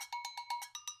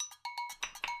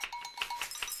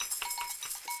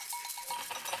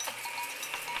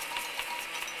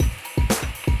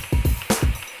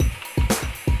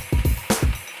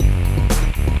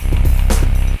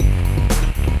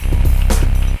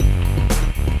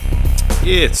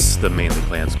It's the Mainly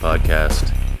Plants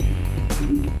Podcast.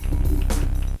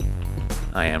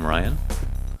 I am Ryan,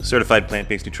 certified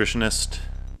plant-based nutritionist,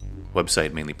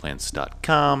 website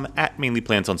mainlyplants.com, at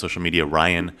mainlyplants on social media,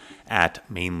 Ryan at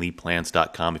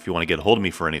mainlyplants.com if you want to get a hold of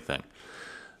me for anything.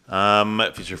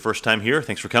 If it's your first time here,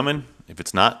 thanks for coming. If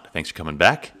it's not, thanks for coming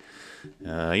back.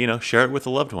 Share it with a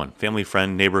loved one, family,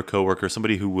 friend, neighbor, coworker,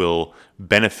 somebody who will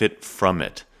benefit from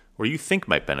it, or you think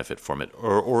might benefit from it,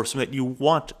 or something that you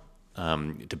want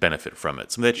to benefit from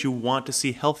it, something that you want to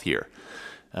see healthier,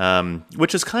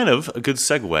 which is kind of a good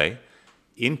segue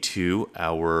into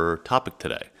our topic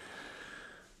today,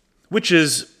 which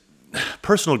is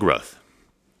personal growth.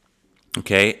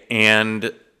 Okay,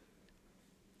 and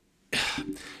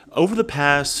over the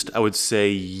past, I would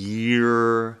say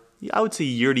year to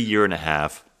year and a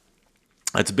half,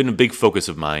 it's been a big focus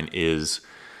of mine is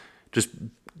just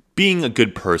being a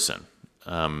good person.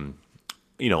 All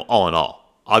in all.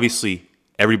 Obviously,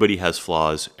 everybody has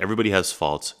flaws. Everybody has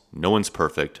faults. No one's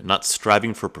perfect. I'm not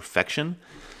striving for perfection.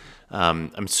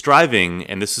 I'm striving,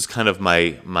 and this is kind of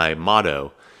my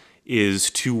motto, is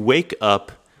to wake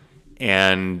up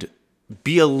and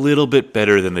be a little bit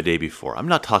better than the day before. I'm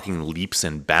not talking leaps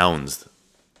and bounds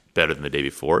better than the day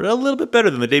before. A little bit better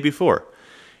than the day before.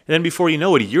 And then before you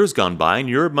know it, a year's gone by, and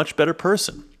you're a much better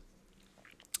person.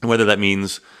 And whether that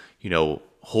means,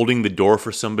 holding the door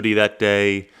for somebody that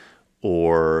day,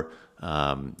 or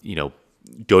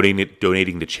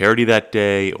donating to charity that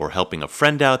day, or helping a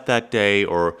friend out that day,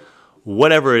 or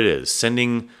whatever it is,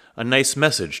 sending a nice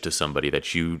message to somebody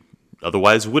that you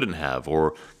otherwise wouldn't have,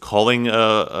 or calling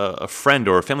a friend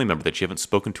or a family member that you haven't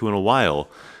spoken to in a while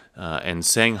and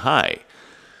saying hi.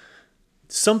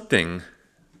 Something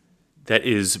that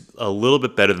is a little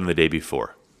bit better than the day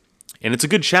before. And it's a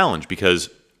good challenge because,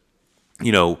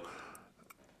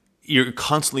 you're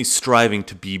constantly striving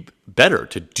to be better,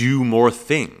 to do more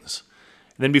things.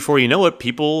 And then before you know it,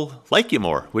 people like you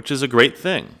more, which is a great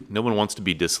thing. No one wants to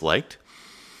be disliked.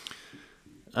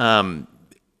 And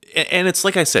it's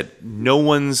like I said, no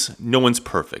one's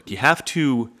perfect. You have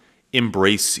to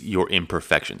embrace your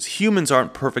imperfections. Humans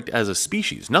aren't perfect as a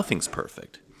species. Nothing's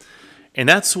perfect. And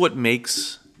that's what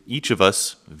makes each of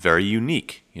us very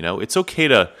unique. It's okay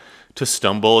to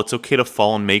stumble. It's okay to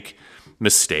fall and make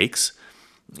mistakes.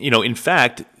 In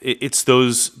fact, it's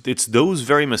those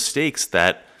very mistakes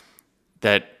that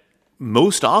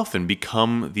most often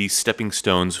become the stepping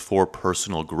stones for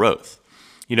personal growth.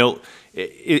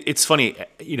 It's funny,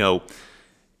 you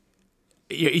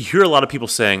hear a lot of people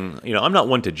saying, I'm not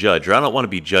one to judge, or I don't want to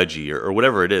be judgy, or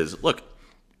whatever it is. Look,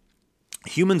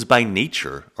 humans by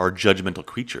nature are judgmental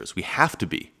creatures. We have to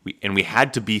be. We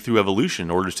had to be through evolution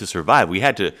in order to survive. We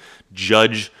had to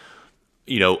judge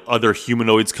other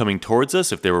humanoids coming towards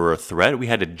us if they were a threat. We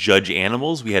had to judge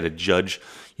animals. We had to judge,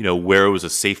 where it was a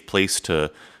safe place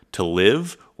to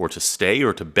live or to stay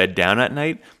or to bed down at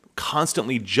night.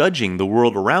 Constantly judging the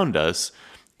world around us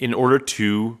in order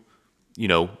to,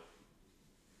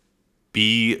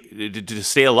 to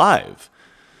stay alive.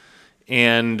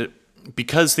 And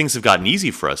because things have gotten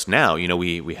easy for us now,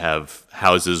 we have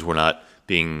houses. We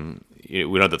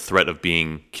don't have the threat of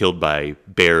being killed by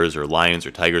bears or lions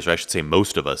or tigers, or I should say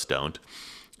most of us don't.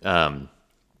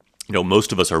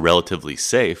 Most of us are relatively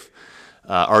safe.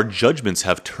 Our judgments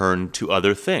have turned to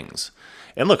other things.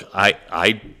 And look,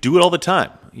 I do it all the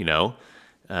time,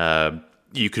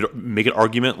 You could make an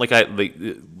argument like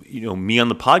me on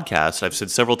the podcast. I've said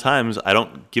several times, I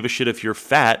don't give a shit if you're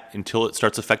fat until it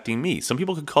starts affecting me. Some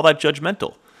people could call that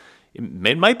judgmental.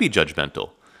 It might be judgmental.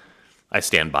 I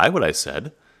stand by what I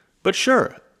said. But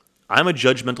sure, I'm a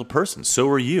judgmental person. So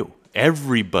are you.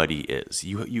 Everybody is.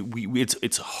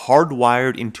 It's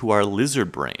hardwired into our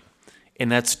lizard brain,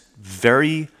 and that's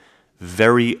very,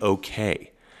 very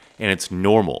okay, and it's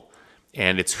normal,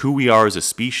 and it's who we are as a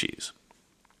species.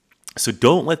 So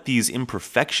don't let these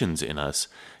imperfections in us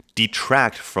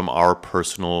detract from our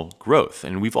personal growth.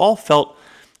 And we've all felt,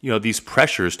 these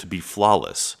pressures to be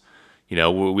flawless.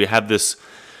 We have this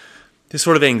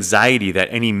sort of anxiety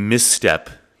that any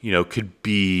misstep could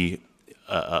be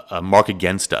a mark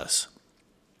against us.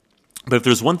 But if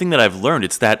there's one thing that I've learned,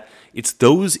 it's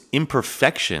those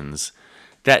imperfections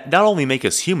that not only make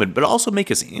us human, but also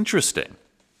make us interesting.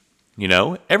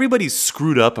 Everybody's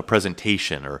screwed up a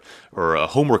presentation or a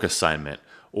homework assignment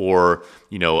or,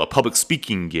 a public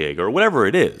speaking gig or whatever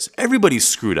it is. Everybody's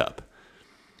screwed up.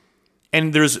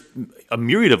 And there's a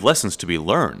myriad of lessons to be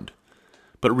learned.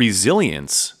 But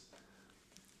resilience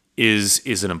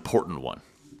is an important one.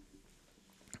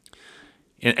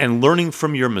 And learning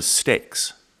from your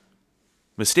mistakes.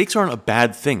 Mistakes aren't a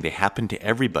bad thing. They happen to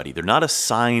everybody. They're not a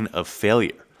sign of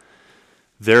failure.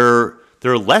 They're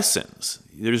There are lessons.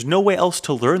 There's no way else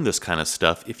to learn this kind of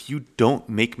stuff if you don't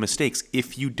make mistakes,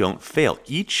 if you don't fail.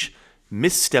 Each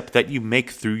misstep that you make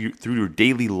through your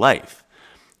daily life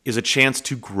is a chance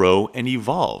to grow and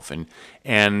evolve.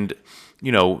 And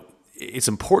it's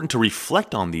important to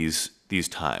reflect on these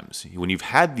times when you've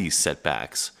had these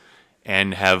setbacks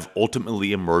and have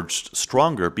ultimately emerged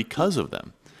stronger because of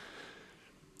them.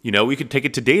 We could take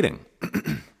it to dating.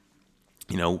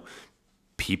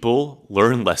 People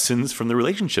learn lessons from the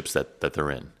relationships that they're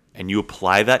in, and you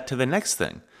apply that to the next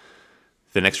thing,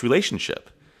 the next relationship.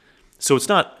 So it's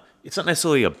not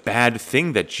necessarily a bad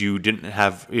thing that you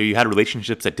had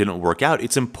relationships that didn't work out.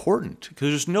 It's important because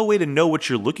there's no way to know what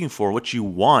you're looking for, what you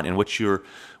want, and what you're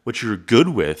good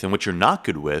with and what you're not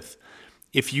good with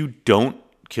if you don't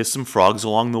kiss some frogs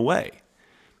along the way.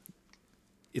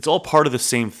 It's all part of the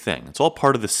same thing. It's all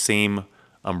part of the same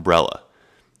umbrella.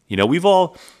 We've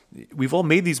all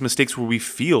made these mistakes where we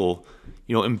feel,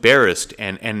 embarrassed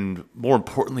and more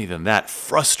importantly than that,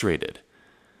 frustrated.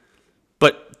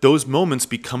 But those moments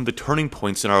become the turning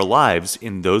points in our lives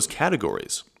in those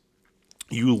categories.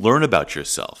 You learn about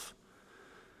yourself.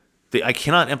 I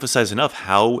cannot emphasize enough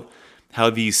how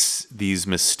these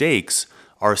mistakes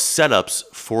are setups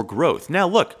for growth. Now,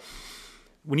 look,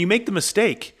 when you make the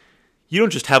mistake, you don't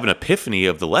just have an epiphany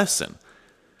of the lesson.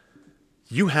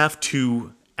 You have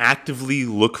to actively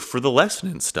look for the lesson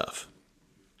in stuff.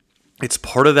 It's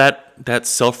part of that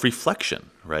self-reflection,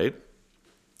 right?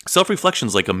 Self-reflection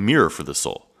is like a mirror for the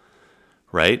soul,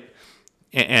 right?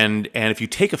 And if you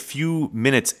take a few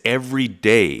minutes every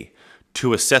day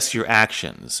to assess your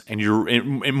actions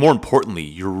and more importantly,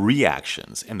 your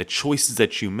reactions and the choices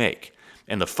that you make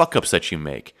and the fuck-ups that you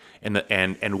make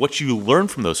and what you learn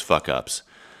from those fuck-ups,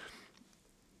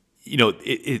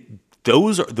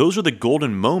 those are the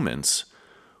golden moments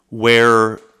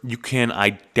where you can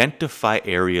identify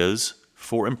areas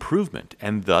for improvement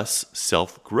and thus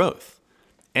self-growth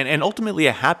and ultimately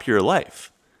a happier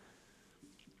life.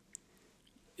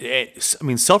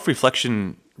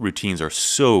 Self-reflection routines are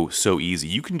so easy.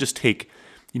 You can just take,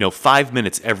 5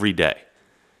 minutes every day.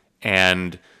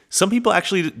 And some people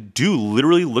actually do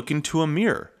literally look into a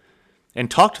mirror and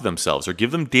talk to themselves or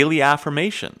give them daily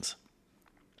affirmations.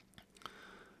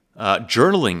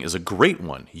 Journaling is a great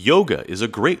one. Yoga is a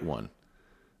great one.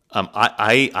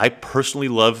 I personally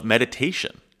love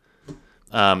meditation.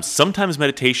 Sometimes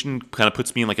meditation kind of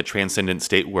puts me in like a transcendent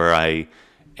state where I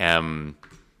am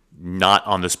not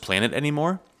on this planet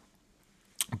anymore.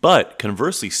 But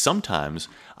conversely, sometimes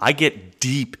I get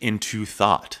deep into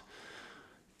thought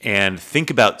and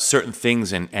think about certain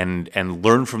things and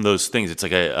learn from those things. It's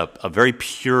like a very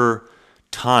pure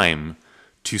time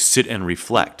to sit and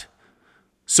reflect.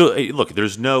 So look,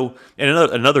 and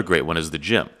another great one is the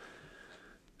gym.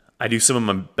 I do some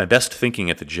of my best thinking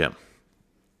at the gym.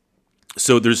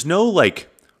 So there's no like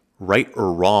right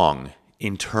or wrong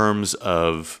in terms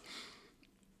of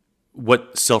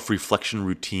what self-reflection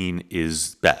routine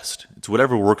is best. It's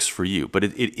whatever works for you, but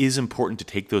it is important to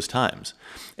take those times.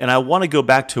 And I want to go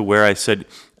back to where I said,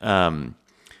 being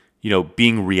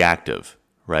reactive,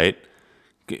 right?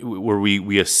 Where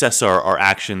we assess our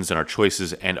actions and our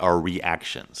choices and our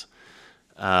reactions.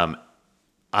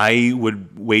 I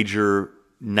would wager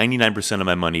 99% of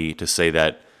my money to say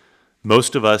that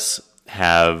most of us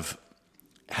have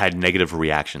had negative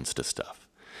reactions to stuff.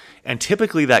 And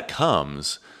typically that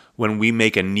comes when we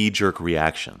make a knee-jerk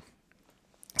reaction.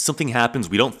 Something happens,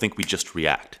 we don't think, we just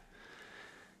react.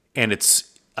 And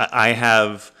I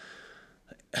have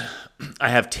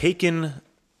taken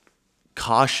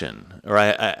caution, or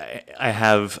I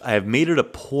have made it a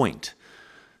point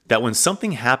that when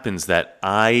something happens that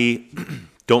I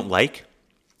don't like,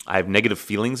 I have negative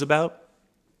feelings about,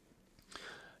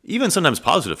 even sometimes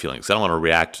positive feelings. I don't want to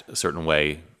react a certain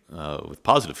way with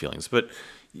positive feelings, but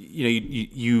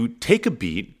you take a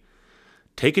beat,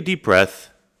 take a deep breath,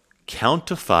 count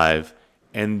to 5,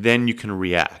 and then you can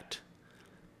react.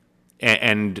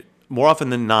 And more often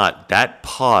than not, that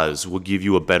pause will give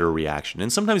you a better reaction.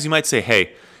 And sometimes you might say,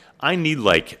 hey, I need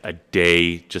like a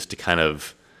day just to kind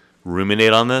of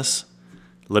ruminate on this.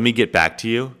 Let me get back to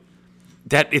you.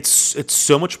 That it's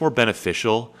so much more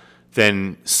beneficial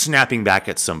than snapping back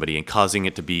at somebody and causing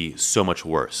it to be so much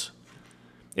worse.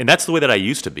 And that's the way that I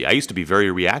used to be. I used to be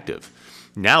very reactive.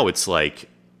 Now it's like,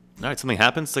 all right, something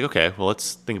happens. It's like, okay, well,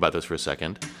 let's think about this for a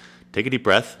second. Take a deep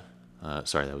breath.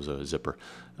 Sorry, that was a zipper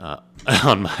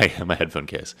on my headphone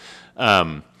case.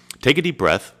 Take a deep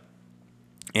breath,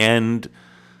 and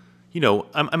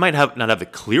I might not have the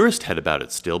clearest head about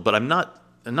it still, but I'm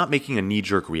not making a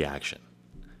knee-jerk reaction.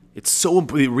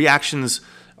 Reactions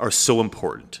are so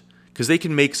important. Because they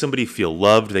can make somebody feel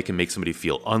loved, they can make somebody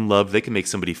feel unloved, they can make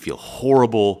somebody feel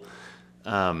horrible.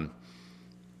 You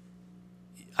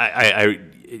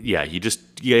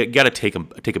got to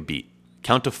take a beat.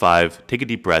 Count to 5, take a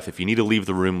deep breath. If you need to leave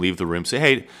the room, leave the room. Say,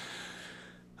 hey,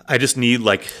 I just need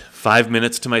like 5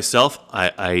 minutes to myself.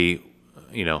 I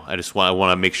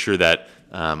want to make sure that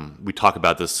we talk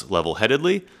about this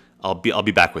level-headedly. I'll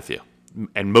be back with you.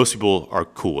 And most people are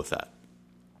cool with that,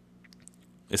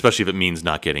 especially if it means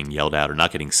not getting yelled at or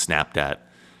not getting snapped at.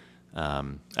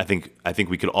 I think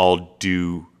we would all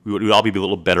be a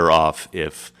little better off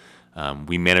if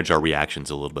we manage our reactions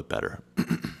a little bit better.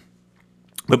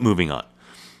 But moving on,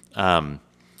 and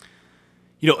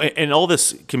all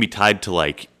this can be tied to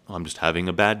like, I'm just having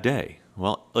a bad day.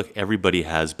 Well, look, everybody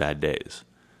has bad days.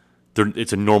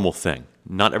 It's a normal thing.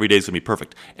 Not every day is going to be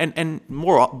perfect. And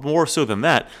more so than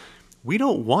that, we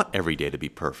don't want every day to be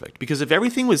perfect. Because if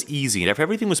everything was easy and if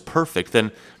everything was perfect,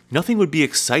 then nothing would be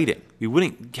exciting. We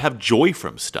wouldn't have joy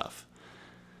from stuff.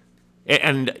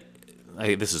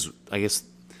 This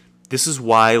is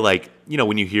why, like,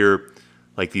 when you hear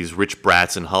like these rich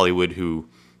brats in Hollywood who,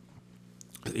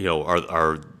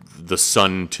 are the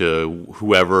son to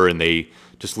whoever, and they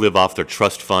just live off their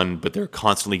trust fund, but they're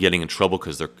constantly getting in trouble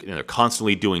because they're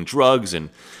constantly doing drugs,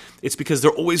 and it's because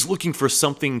they're always looking for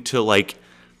something to like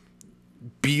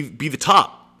be the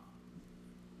top,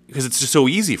 because it's just so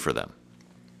easy for them.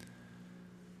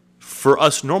 For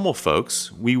us normal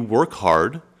folks, we work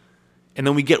hard, and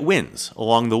then we get wins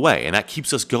along the way, and that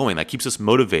keeps us going, that keeps us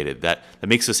motivated, that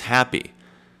makes us happy.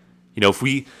 If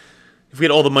we had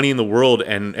all the money in the world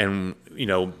and we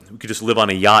could just live on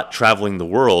a yacht traveling the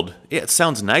world, it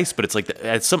sounds nice, but it's like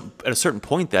at a certain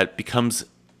point that becomes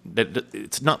that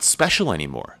it's not special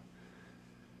anymore.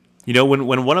 When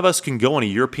one of us can go on a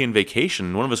European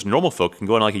vacation, one of us normal folk can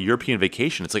go on like a European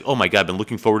vacation, it's like, oh my God, I've been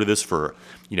looking forward to this for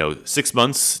 6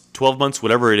 months, 12 months,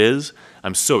 whatever it is.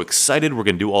 I'm so excited. We're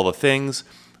going to do all the things.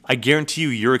 I guarantee you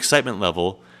your excitement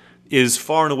level is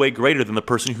far and away greater than the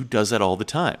person who does that all the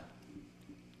time.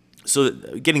 So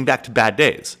getting back to bad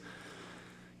days,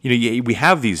 we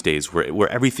have these days where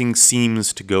everything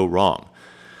seems to go wrong,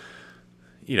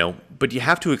 but you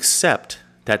have to accept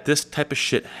that this type of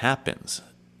shit happens,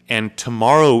 and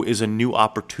tomorrow is a new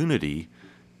opportunity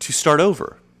to start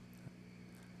over.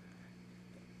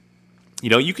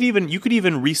 You could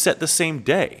even reset the same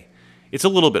day. It's a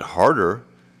little bit harder,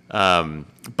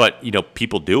 but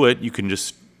people do it. You can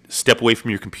just step away from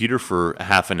your computer for a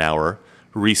half an hour,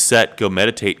 reset, go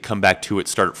meditate, come back to it,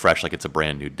 start it fresh like it's a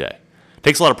brand new day. It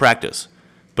takes a lot of practice,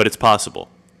 but it's possible.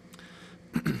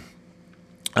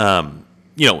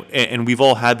 And we've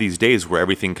all had these days where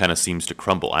everything kind of seems to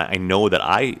crumble. I know that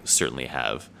I certainly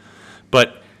have.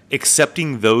 But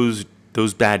accepting those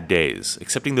bad days,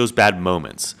 accepting those bad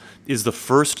moments, is the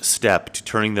first step to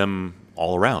turning them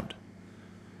all around.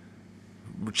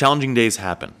 Challenging days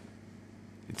happen.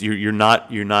 You're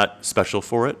not special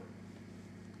for it,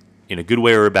 in a good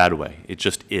way or a bad way. It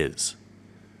just is.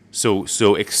 So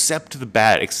accept the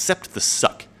bad, accept the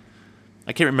suck.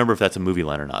 I can't remember if that's a movie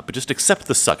line or not, but just accept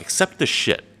the suck, accept the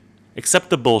shit, accept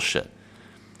the bullshit.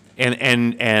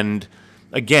 And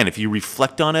again, if you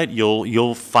reflect on it,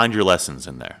 you'll find your lessons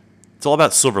in there. It's all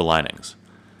about silver linings.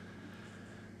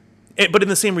 But in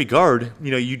the same regard,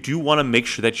 you do want to make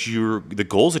sure that the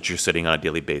goals that you're setting on a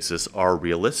daily basis are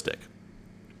realistic.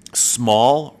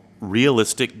 Small,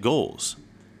 realistic goals.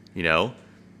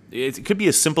 It could be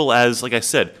as simple as, like I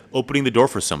said, opening the door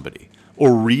for somebody,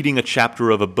 or reading a chapter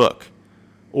of a book,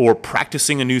 or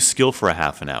practicing a new skill for a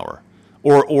half an hour,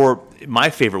 or my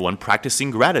favorite one,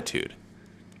 practicing gratitude.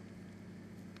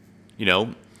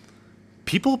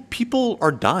 People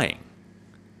are dying,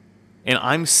 and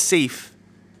I'm safe.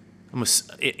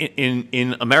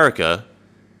 In America,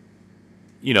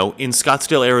 in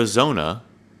Scottsdale, Arizona.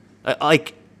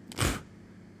 I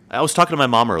was talking to my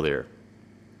mom earlier,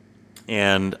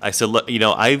 and I said, look,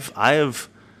 I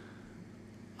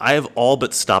have all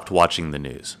but stopped watching the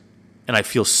news, and I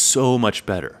feel so much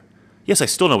better. Yes, I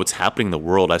still know what's happening in the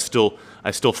world. I still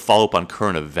follow up on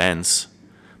current events,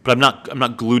 but I'm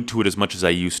not glued to it as much as I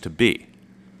used to be.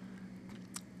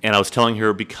 And I was telling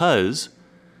her because,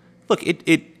 look,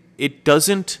 it's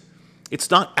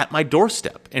not at my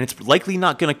doorstep, and it's likely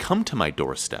not going to come to my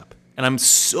doorstep. And I'm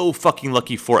so fucking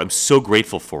lucky for it. I'm so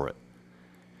grateful for it.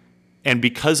 And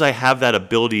because I have that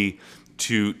ability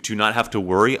to not have to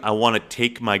worry, I want to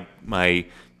take my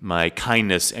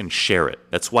kindness and share it.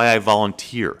 That's why I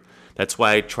volunteer. That's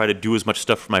why I try to do as much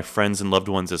stuff for my friends and loved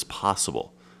ones as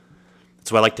possible.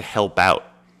 That's why I like to help out.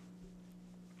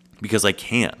 Because I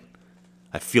can.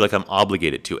 I feel like I'm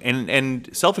obligated to. And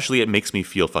selfishly, it makes me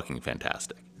feel fucking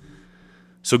fantastic.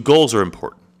 So goals are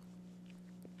important.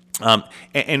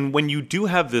 And when you do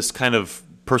have this kind of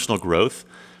personal growth,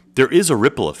 there is a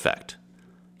ripple effect.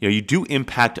 You do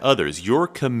impact others. Your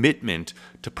commitment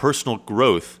to personal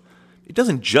growth, it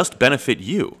doesn't just benefit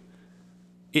you.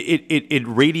 It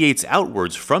radiates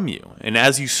outwards from you. And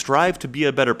as you strive to be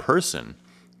a better person,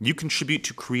 you contribute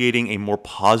to creating a more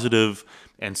positive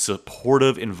and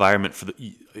supportive environment for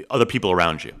the other people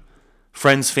around you.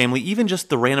 Friends, family, even just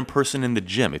the random person in the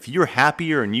gym. If you're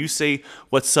happier and you say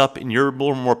what's up and you're a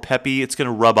little more peppy, it's going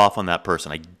to rub off on that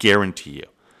person. I guarantee you.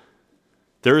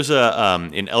 There's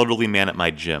an elderly man at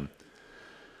my gym.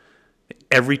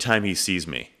 Every time he sees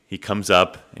me, he comes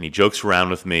up and he jokes around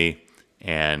with me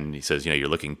and he says, you're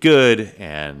looking good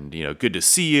and, good to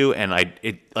see you. And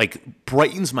it like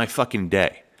brightens my fucking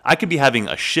day. I could be having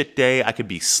a shit day. I could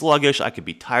be sluggish. I could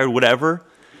be tired, whatever.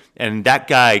 And that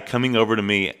guy coming over to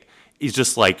me,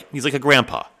 he's like a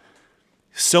grandpa.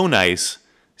 So nice.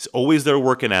 He's always there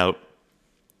working out.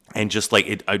 And just like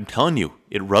it, I'm telling you,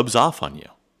 it rubs off on you.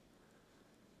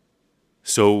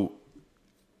 So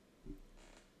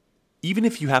even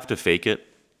if you have to fake it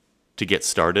to get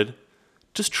started,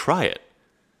 just try it.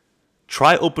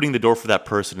 Try opening the door for that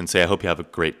person and say, I hope you have a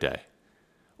great day.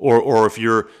 Or if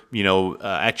you're,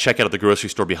 at checkout at the grocery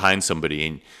store behind somebody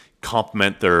and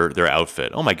compliment their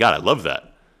outfit. Oh my God, I love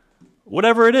that.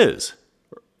 Whatever it is.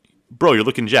 Bro, you're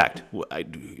looking jacked.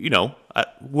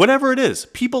 Whatever it is.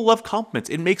 People love compliments.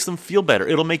 It makes them feel better.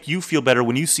 It'll make you feel better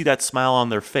when you see that smile on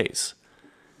their face.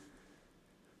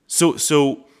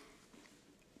 So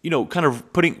kind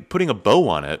of putting a bow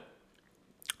on it,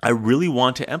 I really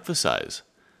want to emphasize,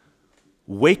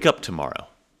 wake up tomorrow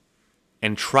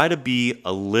and try to be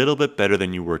a little bit better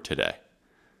than you were today.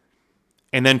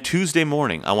 And then Tuesday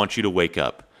morning, I want you to wake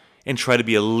up and try to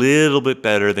be a little bit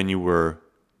better than you were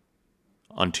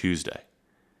on Tuesday.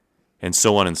 And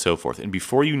so on and so forth. And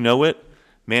before you know it,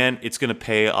 man, it's going to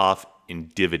pay off in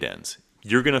dividends.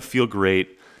 You're going to feel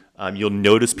great. You'll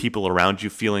notice people around you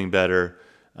feeling better.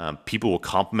 People will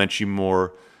compliment you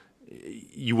more.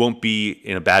 You won't be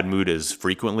in a bad mood as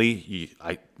frequently.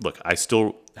 I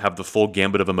still have the full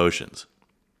gambit of emotions.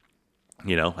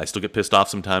 I still get pissed off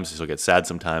sometimes. I still get sad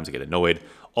sometimes. I get annoyed.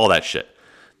 All that shit.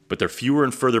 But they're fewer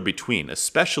and further between,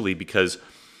 especially because,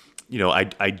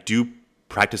 I do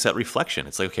practice that reflection.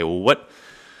 It's like, okay, well, what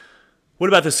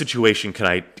about this situation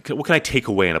what can I take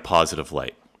away in a positive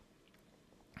light?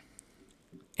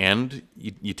 And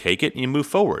you take it and you move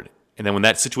forward. And then when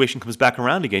that situation comes back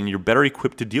around again, you're better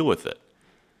equipped to deal with it.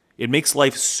 It makes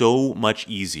life so much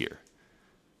easier.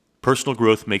 Personal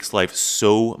growth makes life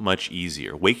so much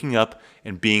easier. Waking up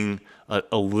and being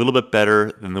a little bit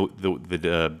better than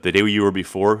the day you were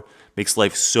before makes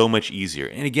life so much easier.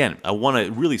 And again, I want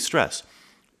to really stress,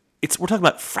 we're talking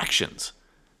about fractions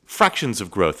of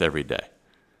growth every day.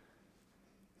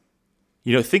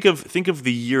 Think of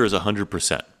the year as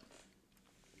 100%.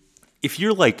 If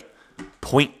you're like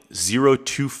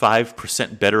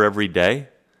 0.025% better every day,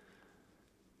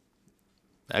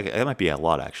 that might be a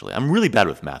lot, actually. I'm really bad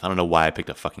with math. I don't know why I picked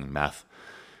up fucking math.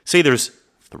 Say there's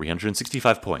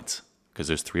 365 points, because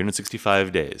there's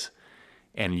 365 days.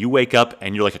 And you wake up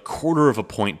and you're like a quarter of a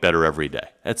point better every day.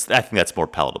 I think that's more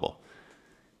palatable.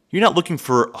 You're not looking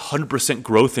for 100%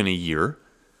 growth in a year.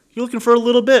 You're looking for a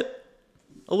little bit,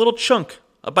 a little chunk,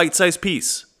 a bite-sized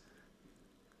piece.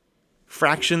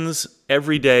 Fractions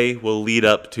every day will lead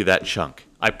up to that chunk.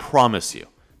 I promise you.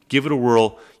 Give it a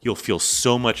whirl. You'll feel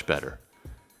so much better.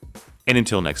 And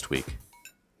until next week,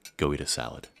 go eat a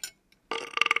salad.